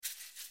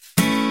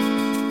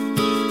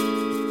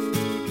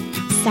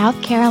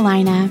South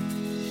Carolina,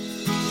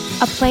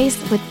 a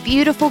place with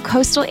beautiful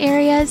coastal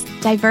areas,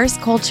 diverse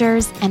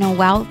cultures, and a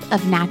wealth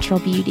of natural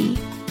beauty.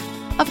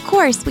 Of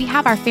course, we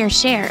have our fair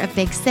share of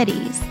big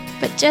cities,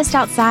 but just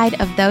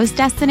outside of those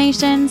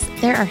destinations,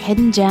 there are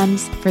hidden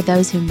gems for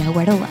those who know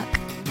where to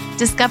look.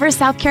 Discover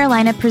South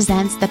Carolina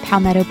presents the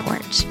Palmetto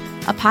Porch,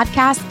 a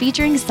podcast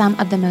featuring some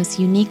of the most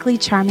uniquely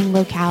charming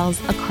locales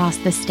across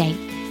the state.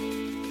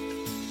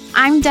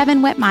 I'm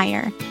Devin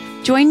Whitmire.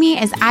 Join me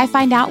as I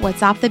find out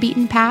what's off the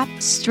beaten path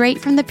straight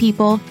from the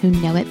people who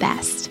know it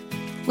best.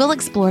 We'll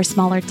explore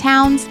smaller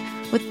towns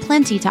with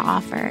plenty to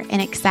offer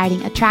and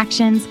exciting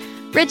attractions,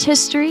 rich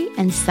history,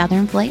 and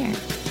Southern flair.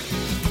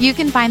 You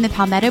can find the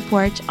Palmetto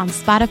Porch on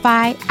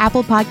Spotify,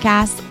 Apple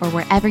Podcasts, or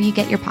wherever you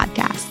get your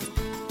podcasts.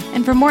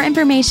 And for more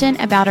information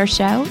about our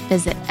show,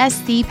 visit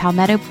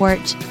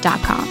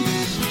scpalmettoporch.com.